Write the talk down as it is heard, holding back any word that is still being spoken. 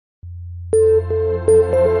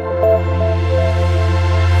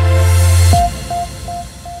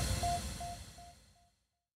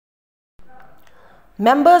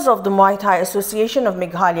Members of the Muay Thai Association of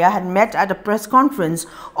Meghalaya had met at a press conference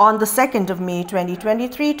on the 2nd of May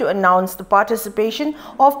 2023 to announce the participation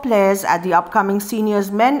of players at the upcoming Seniors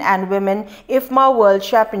Men and Women IFMA World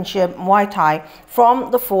Championship Muay Thai from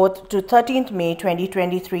the 4th to 13th May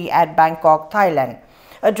 2023 at Bangkok, Thailand.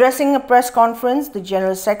 Addressing a press conference, the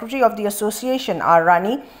General Secretary of the Association, R.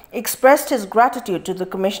 Rani, expressed his gratitude to the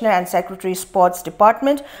Commissioner and Secretary Sports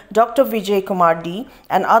Department, Dr. Vijay Kumar D,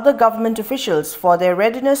 and other government officials for their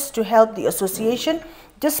readiness to help the association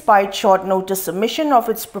despite short notice submission of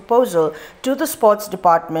its proposal to the Sports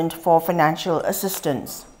Department for financial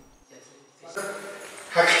assistance.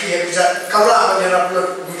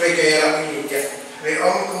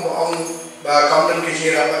 Kamu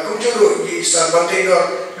kejira, aku juru di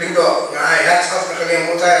Sarbantegor Linggo, ngai hats off nak kalian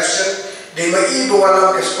mutai aset di mai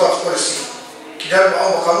bawa ke sports policy. Kita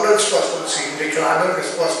bawa kamu sports policy, di kelana ke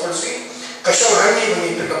sports policy. Kasih hari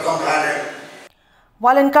ini kita kampanye.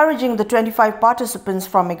 While encouraging the 25 participants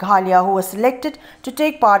from Meghalaya who were selected to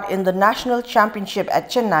take part in the National Championship at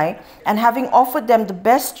Chennai and having offered them the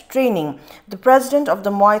best training, the President of the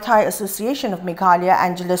Muay Thai Association of Meghalaya,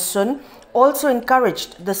 Angela Sun, also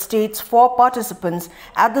encouraged the state's 4 participants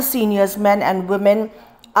at the Seniors Men and Women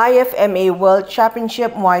IFMA World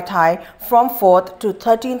Championship Muay Thai from 4th to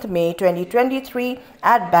 13th May 2023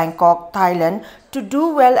 at Bangkok, Thailand to do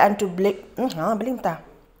well and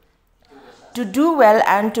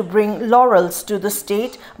to bring laurels to the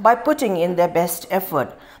state by putting in their best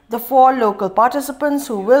effort. The 4 local participants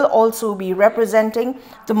who will also be representing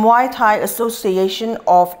the Muay Thai Association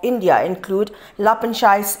of India include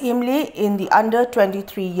Lapanchai Imli in the under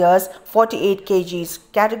 23 years 48 kgs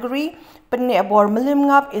category, Penebor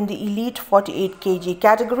Melimngap in the elite 48 kg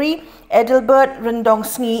category, Edelbert Rendong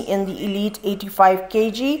Sni in the elite 85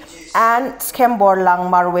 kg, and Skembor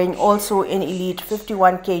Lang Marweng also in elite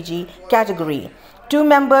 51 kg category. 2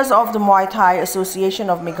 members of the Muay Thai Association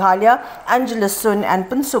of Meghalaya, Angela Sun and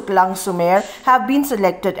Pensuk Lang Sumer, have been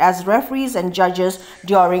selected as referees and judges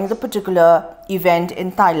during the particular event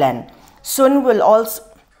in Thailand. Sun was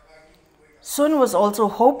also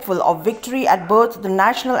hopeful of victory at both the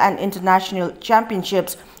national and international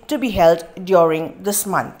championships to be held during this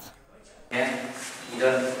month.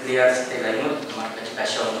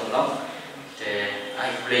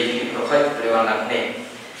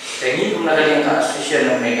 Tengi All Association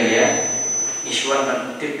of Meghalaya isuan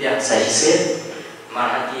mentip yang saya set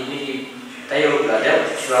mahati ini tayo belajar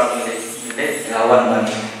suami ini lawan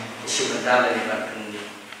bani isu bentar dari bani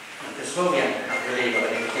untuk semua yang boleh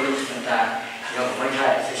bagi kita sebentar yang Muay Thai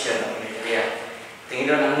Association of Meghalaya tengi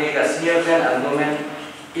dalam ini Senior Men and Women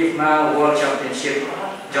IFMA World Championship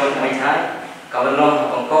jong Muay Thai kawan long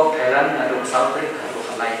Bangkok Thailand ada South Africa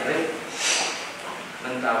ada lain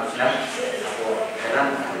mentau sudah aku Thailand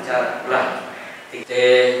cara ulang.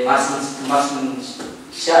 Mas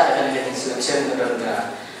siapa akan jadi selection dalam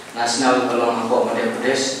nasional belum apa Madhya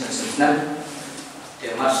Pradesh nasional.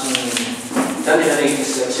 Dia mas tadi dari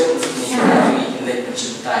selection ini dari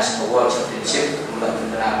pencipta World Championship mulai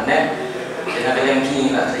berbenah. Dan ada yang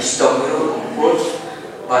kini lah Tristok itu kumpul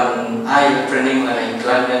ban air training mulai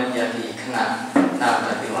iklan yang dikenal nak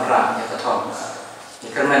dari orang yang ketong.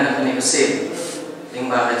 Kerana akan dikasih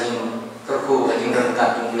limbah hajim kerku hajim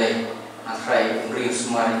rentak mulai nakrai beri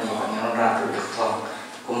semua ini banyak orang tu ketong.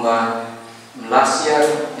 Kumba Malaysia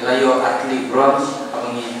nelayo atlet bronze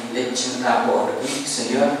abangi lek cinta bo lagi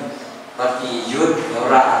senior parti youth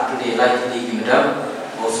orang atlet lain di medal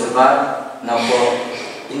bo surba nabo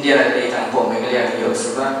India ada tangpo Meghalaya yo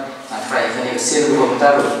surba nakrai kani kesel bo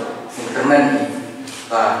taru intermen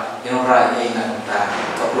ba yang orang ini nak ta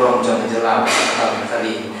tolong jom jelas kali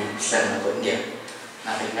kali sen India.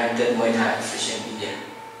 United Muay Thai Association India.